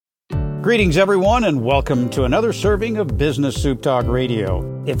Greetings, everyone, and welcome to another serving of Business Soup Talk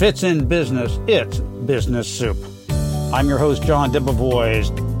Radio. If it's in business, it's Business Soup. I'm your host, John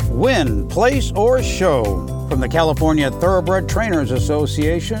Debevoise. Win, place, or show. From the California Thoroughbred Trainers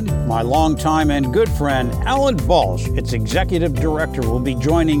Association, my longtime and good friend, Alan Balch, its executive director, will be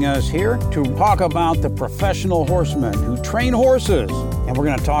joining us here to talk about the professional horsemen who train horses. And we're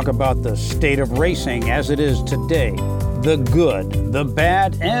going to talk about the state of racing as it is today. The good, the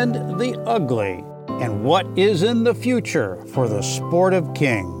bad, and the ugly, and what is in the future for the sport of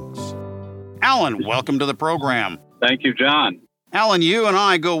kings. Alan, welcome to the program. Thank you, John. Alan, you and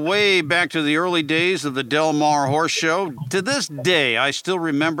I go way back to the early days of the Del Mar Horse Show. To this day, I still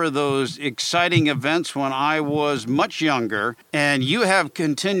remember those exciting events when I was much younger, and you have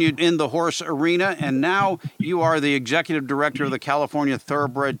continued in the horse arena, and now you are the executive director of the California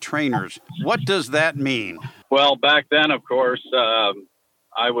Thoroughbred Trainers. What does that mean? Well, back then, of course,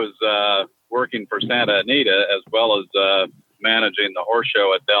 I was working for Santa Anita as well as managing the horse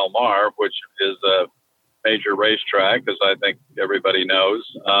show at Del Mar, which is a major racetrack, as I think everybody knows.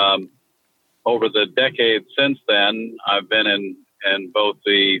 Over the decades since then, I've been in both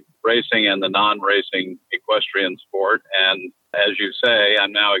the racing and the non-racing equestrian sport. And as you say,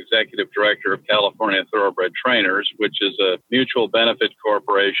 I'm now executive director of California Thoroughbred Trainers, which is a mutual benefit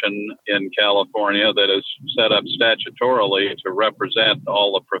corporation in California that is set up statutorily to represent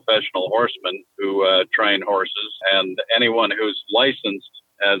all the professional horsemen who train horses and anyone who's licensed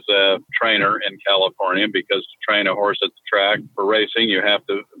as a trainer in California, because to train a horse at the track for racing, you have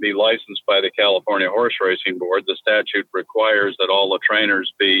to be licensed by the California Horse Racing Board. The statute requires that all the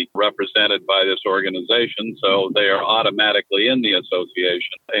trainers be represented by this organization, so they are automatically in the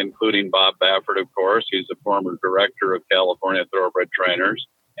association, including Bob Baffert, of course. He's a former director of California Thoroughbred Trainers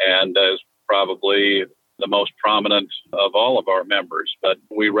and is probably the most prominent of all of our members. But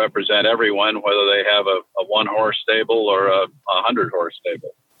we represent everyone, whether they have a one-horse stable or a 100-horse stable.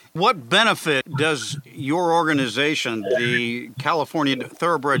 What benefit does your organization, the California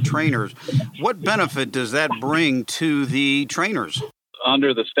Thoroughbred Trainers, what benefit does that bring to the trainers?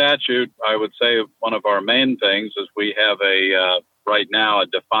 Under the statute, I would say one of our main things is we have right now a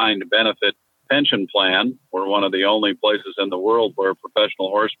defined benefit pension plan. We're one of the only places in the world where professional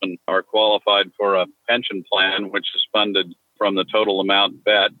horsemen are qualified for a pension plan, which is funded from the total amount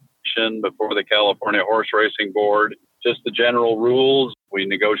bet before the California Horse Racing Board. Just the general rules. We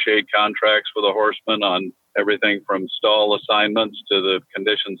negotiate contracts with the horsemen on everything from stall assignments to the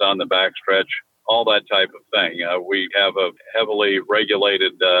conditions on the backstretch, all that type of thing. We have a heavily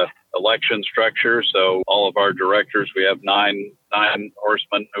regulated election structure. So all of our directors, we have nine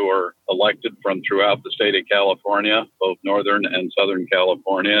horsemen who are elected from throughout the state of California, both Northern and Southern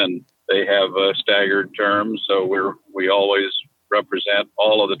California, and they have staggered terms. So we always represent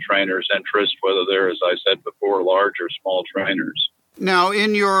all of the trainers' interests, whether they're, as I said before, large or small trainers. Now,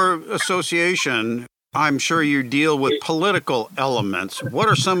 in your association, I'm sure you deal with political elements. What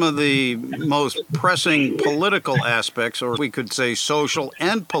are some of the most pressing political aspects, or we could say social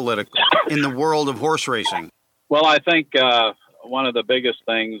and political, in the world of horse racing? Well, I think one of the biggest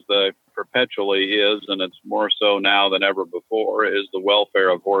things that perpetually is, and it's more so now than ever before, is the welfare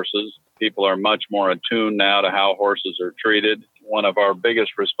of horses. People are much more attuned now to how horses are treated. One of our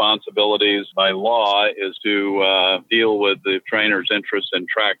biggest responsibilities by law is to deal with the trainer's interest in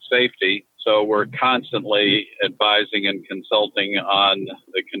track safety. So we're constantly advising and consulting on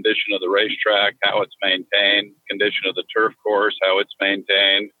the condition of the racetrack, how it's maintained, condition of the turf course, how it's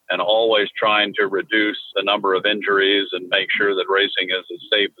maintained, and always trying to reduce the number of injuries and make sure that racing is as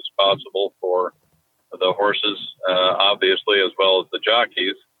safe as possible for the horses, obviously, as well as the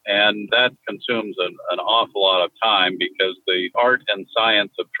jockeys. And that consumes an awful lot of time because the art and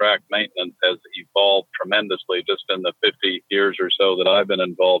science of track maintenance has evolved tremendously just in the 50 years or so that I've been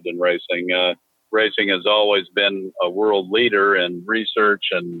involved in racing. Racing has always been a world leader in research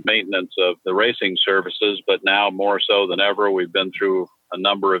and maintenance of the racing services, but now more so than ever, we've been through a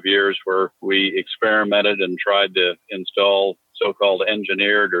number of years where we experimented and tried to install so-called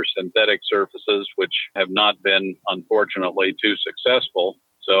engineered or synthetic surfaces, which have not been, unfortunately, too successful.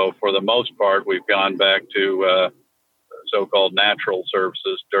 So for the most part, we've gone back to so-called natural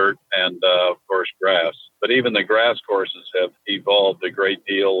surfaces, dirt and, of course, grass. But even the grass courses have evolved a great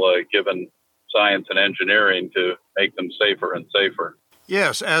deal given science and engineering to make them safer and safer.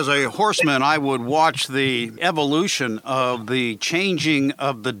 Yes, as a horseman, I would watch the evolution of the changing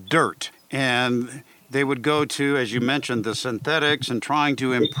of the dirt. And they would go to, as you mentioned, the synthetics and trying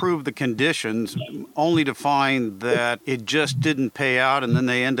to improve the conditions, only to find that it just didn't pay out, and then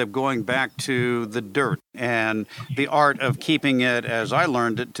they end up going back to the dirt. and the art of keeping it, as I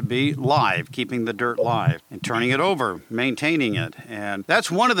learned it, to be live, keeping the dirt live and turning it over, maintaining it. And that's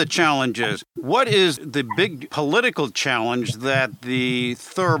one of the challenges. What is the big political challenge that the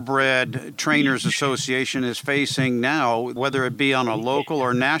Thoroughbred Trainers Association is facing now, whether it be on a local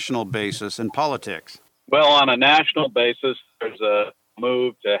or national basis in politics? Well, on a national basis, there's a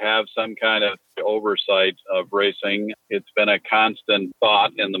move to have some kind of oversight of racing. It's been a constant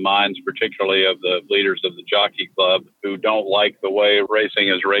thought in the minds, particularly of the leaders of the Jockey Club, who don't like the way racing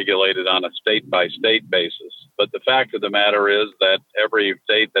is regulated on a state-by-state basis. But the fact of the matter is that every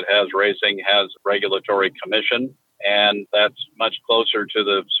state that has racing has a regulatory commission, and that's much closer to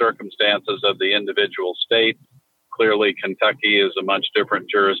the circumstances of the individual state. Clearly, Kentucky is a much different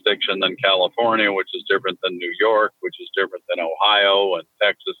jurisdiction than California, which is different than New York, which is different than Ohio and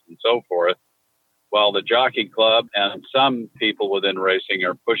Texas and so forth. While the Jockey Club and some people within racing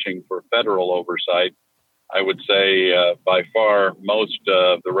are pushing for federal oversight, I would say by far most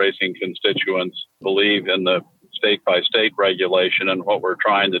of the racing constituents believe in the state-by-state regulation, and what we're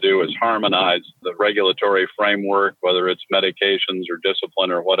trying to do is harmonize the regulatory framework, whether it's medications or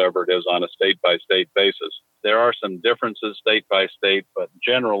discipline or whatever it is, on a state-by-state basis. There are some differences state by state, but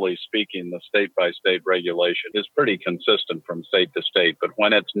generally speaking, the state-by-state regulation is pretty consistent from state to state. But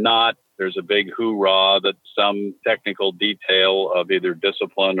when it's not, there's a big hoorah that some technical detail of either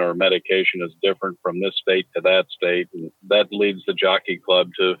discipline or medication is different from this state to that state, and that leads the Jockey Club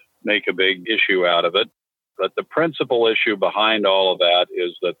to make a big issue out of it. But the principal issue behind all of that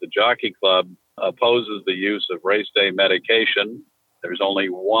is that the Jockey Club opposes the use of race day medication. There's only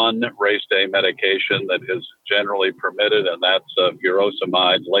one race day medication that is generally permitted, and that's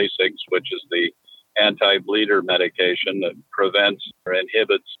furosemide Lasix, which is the anti-bleeder medication that prevents or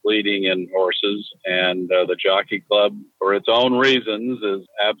inhibits bleeding in horses. And the Jockey Club, for its own reasons, is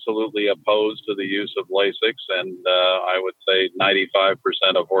absolutely opposed to the use of Lasix. And I would say 95%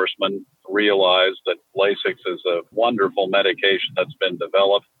 of horsemen realize that Lasix is a wonderful medication that's been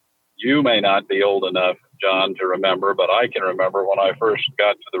developed. You may not be old enough, John, to remember, but I can remember when I first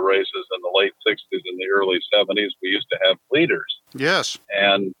got to the races in the late 60s and the early 70s, we used to have bleeders. Yes.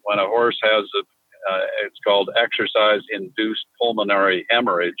 And when a horse has it's called exercise-induced pulmonary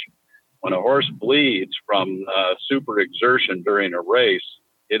hemorrhage. When a horse bleeds from super exertion during a race,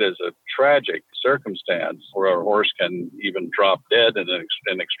 it is a tragic circumstance where a horse can even drop dead in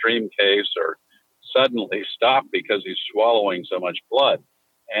an extreme case, or suddenly stop because he's swallowing so much blood.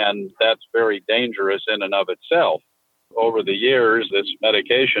 And that's very dangerous in and of itself. Over the years, this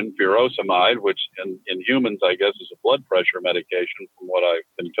medication, furosemide, which in humans, I guess, is a blood pressure medication from what I've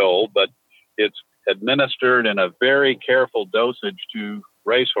been told, but it's administered in a very careful dosage to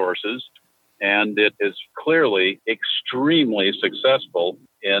racehorses, and it is clearly extremely successful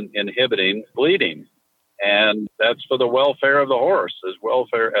in inhibiting bleeding. And that's for the welfare of the horse, as well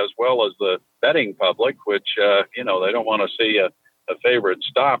as the betting public, which, they don't want to see a favorite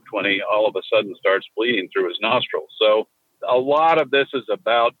stopped when he all of a sudden starts bleeding through his nostrils. So a lot of this is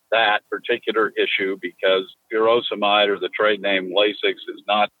about that particular issue, because furosemide, or the trade name Lasix, is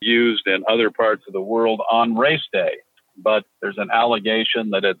not used in other parts of the world on race day. But there's an allegation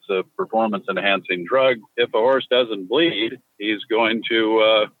that it's a performance-enhancing drug. If a horse doesn't bleed, he's going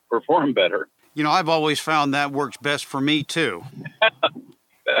to perform better. I've always found that works best for me, too.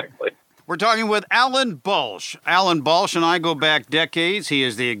 Exactly. We're talking with Alan Balch. Alan Balch and I go back decades. He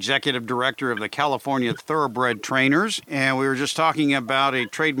is the executive director of the California Thoroughbred Trainers, and we were just talking about a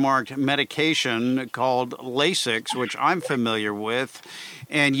trademarked medication called Lasix, which I'm familiar with.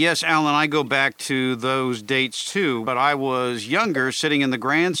 And yes, Alan, I go back to those dates too, but I was younger, sitting in the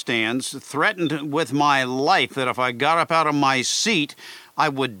grandstands, threatened with my life that if I got up out of my seat, I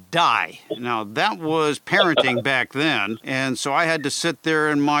would die. Now, that was parenting back then, and so I had to sit there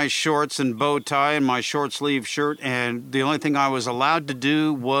in my shorts and bow tie and my short sleeve shirt, and the only thing I was allowed to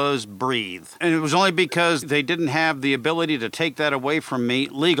do was breathe. And it was only because they didn't have the ability to take that away from me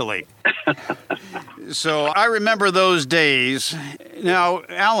legally. So I remember those days. Now,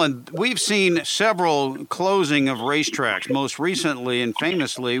 Alan, we've seen several closing of racetracks. Most recently and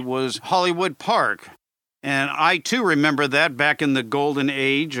famously was Hollywood Park. And I, too, remember that back in the golden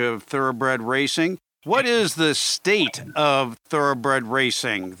age of thoroughbred racing. What is the state of thoroughbred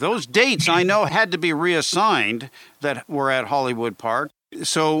racing? Those dates, I know, had to be reassigned that were at Hollywood Park.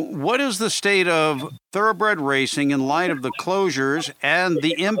 So what is the state of thoroughbred racing in light of the closures and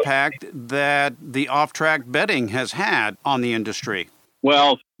the impact that the off-track betting has had on the industry?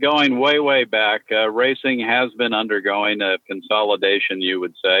 Well, going way, way back, racing has been undergoing a consolidation, you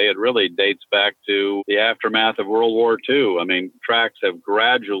would say. It really dates back to the aftermath of World War II. I mean, tracks have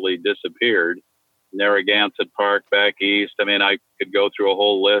gradually disappeared. Narragansett Park back east. I mean, I could go through a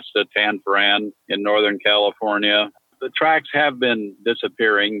whole list at Tanforan in Northern California. The tracks have been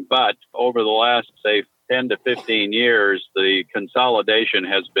disappearing, but over the last, say, 10 to 15 years, the consolidation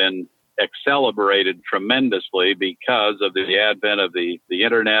has been accelerated tremendously because of the advent of the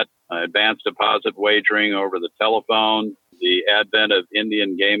internet, advanced deposit wagering over the telephone, the advent of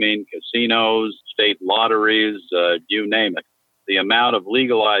Indian gaming, casinos, state lotteries, you name it. The amount of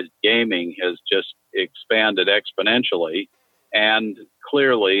legalized gaming has just expanded exponentially. And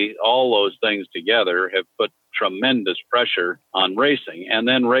clearly, all those things together have put tremendous pressure on racing. And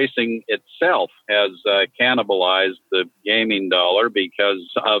then racing itself has cannibalized the gaming dollar because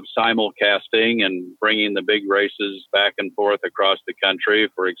of simulcasting and bringing the big races back and forth across the country.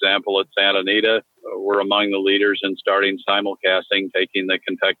 For example, at Santa Anita, we're among the leaders in starting simulcasting, taking the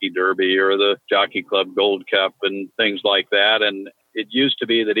Kentucky Derby or the Jockey Club Gold Cup and things like that. And it used to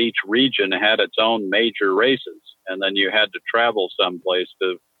be that each region had its own major races, and then you had to travel someplace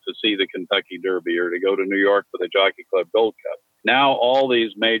to see the Kentucky Derby or to go to New York for the Jockey Club Gold Cup. Now all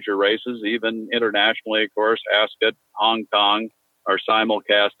these major races, even internationally, of course, Ascot, Hong Kong, are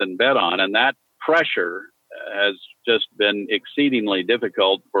simulcast and bet on, and that pressure has just been exceedingly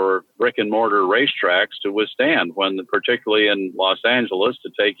difficult for brick and mortar racetracks to withstand when, particularly in Los Angeles,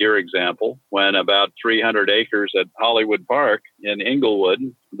 to take your example, when about 300 acres at Hollywood Park in Inglewood,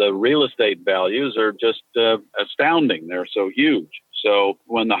 the real estate values are just astounding. They're so huge. So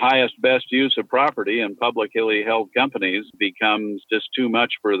when the highest, best use of property in publicly held companies becomes just too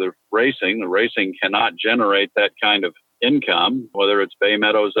much for the racing cannot generate that kind of income, whether it's Bay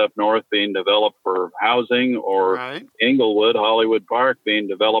Meadows up north being developed for housing or right. Inglewood, Hollywood Park being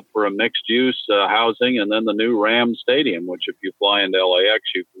developed for a mixed use housing, and then the new Rams Stadium, which if you fly into LAX,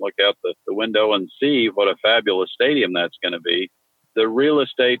 you can look out the window and see what a fabulous stadium that's going to be. The real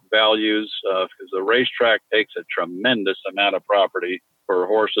estate values, because the racetrack takes a tremendous amount of property for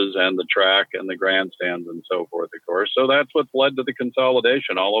horses and the track and the grandstands and so forth, of course. So that's what's led to the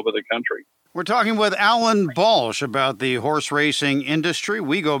consolidation all over the country. We're talking with Alan Balch about the horse racing industry.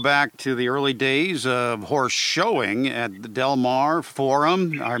 We go back to the early days of horse showing at the Del Mar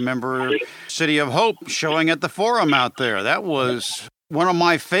Forum. I remember City of Hope showing at the Forum out there. That was one of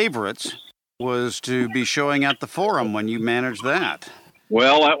my favorites, was to be showing at the Forum when you managed that.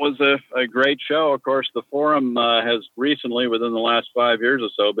 Well, that was a great show. Of course, the Forum has recently, within the last 5 years or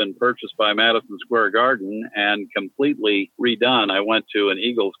so, been purchased by Madison Square Garden and completely redone. I went to an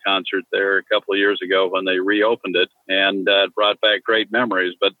Eagles concert there a couple of years ago when they reopened it, and it brought back great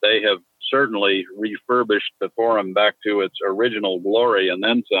memories. But they have certainly refurbished the Forum back to its original glory and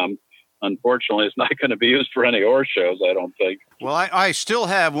then some. Unfortunately, it's not going to be used for any horse shows, I don't think. Well, I still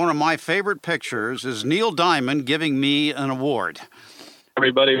have one of my favorite pictures is Neil Diamond giving me an award.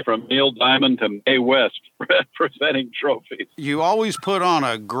 Everybody from Neil Diamond to Mae West presenting trophies. You always put on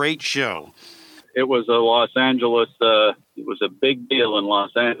a great show. It was a Los Angeles, it was a big deal in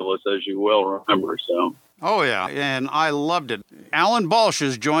Los Angeles, as you will remember. So. Oh, yeah, and I loved it. Alan Balch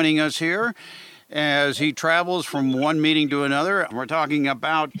is joining us here as he travels from one meeting to another. We're talking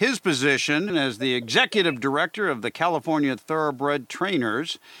about his position as the executive director of the California Thoroughbred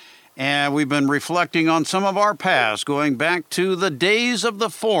Trainers. And we've been reflecting on some of our past, going back to the days of the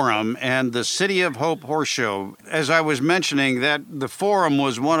Forum and the City of Hope Horse Show. As I was mentioning, that the Forum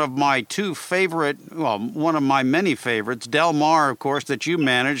was one of my one of my many favorites. Del Mar, of course, that you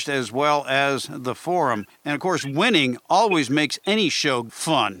managed, as well as the Forum. And, of course, winning always makes any show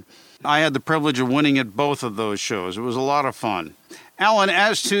fun. I had the privilege of winning at both of those shows. It was a lot of fun. Alan,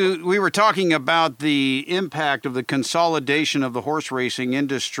 we were talking about the impact of the consolidation of the horse racing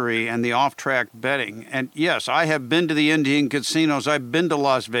industry and the off-track betting. And yes, I have been to the Indian casinos. I've been to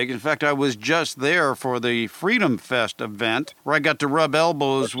Las Vegas. In fact, I was just there for the Freedom Fest event where I got to rub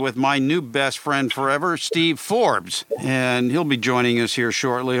elbows with my new best friend forever, Steve Forbes. And he'll be joining us here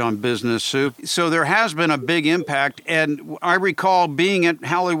shortly on Business Soup. So there has been a big impact. And I recall being at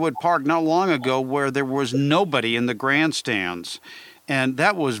Hollywood Park not long ago where there was nobody in the grandstands. And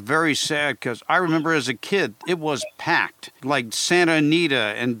that was very sad because I remember as a kid, it was packed, like Santa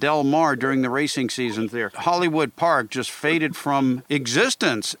Anita and Del Mar during the racing seasons there. Hollywood Park just faded from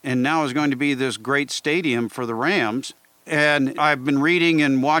existence and now is going to be this great stadium for the Rams. And I've been reading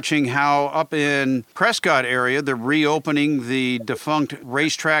and watching how up in Prescott area, they're reopening the defunct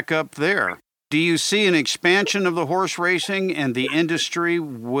racetrack up there. Do you see an expansion of the horse racing and the industry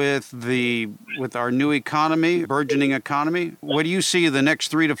with our new economy, burgeoning economy? What do you see the next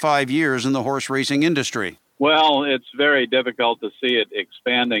 3 to 5 years in the horse racing industry? Well, it's very difficult to see it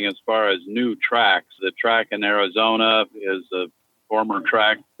expanding as far as new tracks. The track in Arizona is former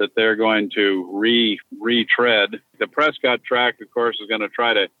track that they're going to retread. The Prescott track, of course, is going to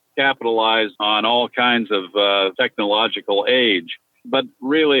try to capitalize on all kinds of technological age. But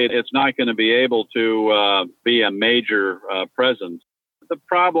really, it's not going to be able to be a major presence. The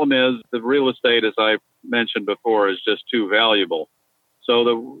problem is the real estate, as I mentioned before, is just too valuable.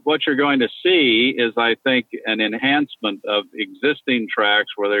 So what you're going to see is, I think, an enhancement of existing tracks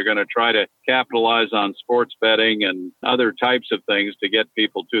where they're going to try to capitalize on sports betting and other types of things to get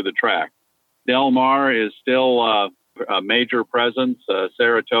people to the track. Del Mar is still a major presence,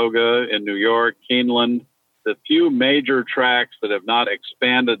 Saratoga in New York, Keeneland. The few major tracks that have not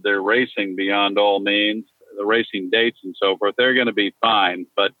expanded their racing beyond all means, the racing dates and so forth, they're going to be fine.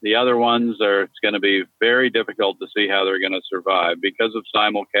 But the other ones it's going to be very difficult to see how they're going to survive because of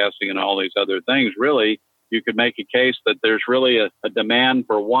simulcasting and all these other things. Really, you could make a case that there's really a demand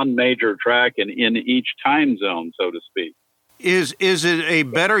for one major track in each time zone, so to speak. Is it a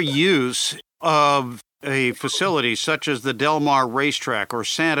better use of a facility such as the Del Mar racetrack or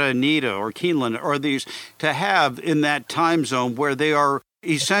Santa Anita or Keeneland, or these to have in that time zone where they are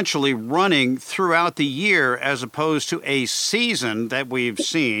essentially running throughout the year as opposed to a season that we've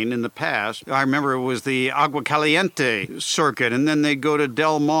seen in the past? I remember it was the Agua Caliente circuit, and then they'd go to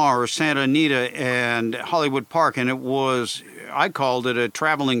Del Mar or Santa Anita and Hollywood Park, and I called it a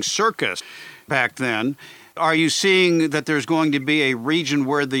traveling circus back then. Are you seeing that there's going to be a region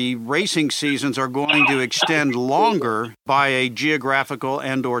where the racing seasons are going to extend longer by a geographical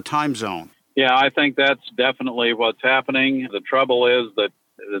and or time zone? Yeah, I think that's definitely what's happening. The trouble is that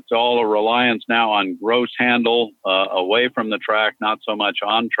it's all a reliance now on gross handle away from the track, not so much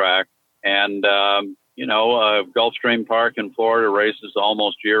on track. And, Gulfstream Park in Florida races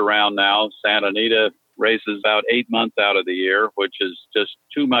almost year-round now. Santa Anita races about 8 months out of the year, which is just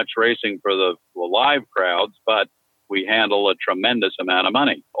too much racing for the live crowds. But we handle a tremendous amount of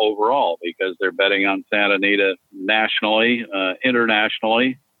money overall because they're betting on Santa Anita nationally,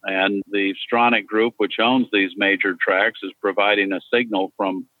 internationally. And the Stronach Group, which owns these major tracks, is providing a signal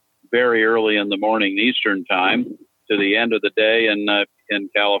from very early in the morning Eastern time to the end of the day in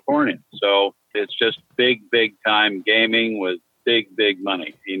California. So it's just big time gaming with big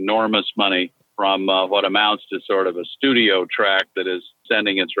money, enormous money from what amounts to sort of a studio track that is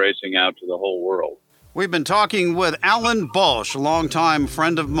sending its racing out to the whole world. We've been talking with Alan Balch, a longtime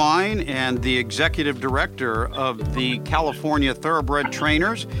friend of mine and the executive director of the California Thoroughbred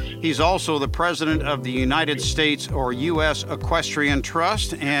Trainers. He's also the president of the United States or U.S. Equestrian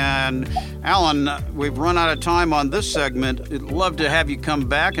Trust. And Alan, we've run out of time on this segment. I'd love to have you come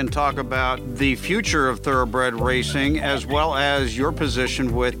back and talk about the future of thoroughbred racing as well as your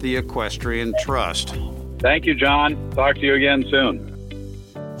position with the Equestrian Trust. Thank you, John. Talk to you again soon.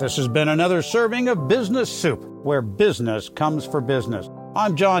 This has been another serving of Business Soup, where business comes for business.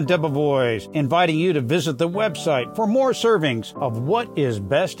 I'm John Debevoise, inviting you to visit the website for more servings of what is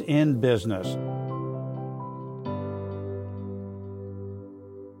best in business.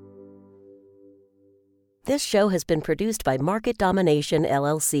 This show has been produced by Market Domination,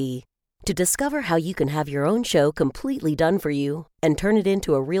 LLC. To discover how you can have your own show completely done for you and turn it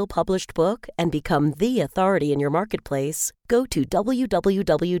into a real published book and become the authority in your marketplace, go to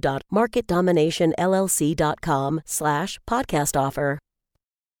www.marketdominationllc.com/podcast offer.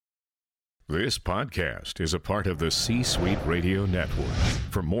 This podcast is a part of the C-Suite Radio Network.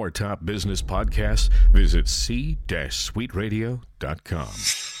 For more top business podcasts, visit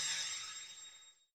c-suiteradio.com.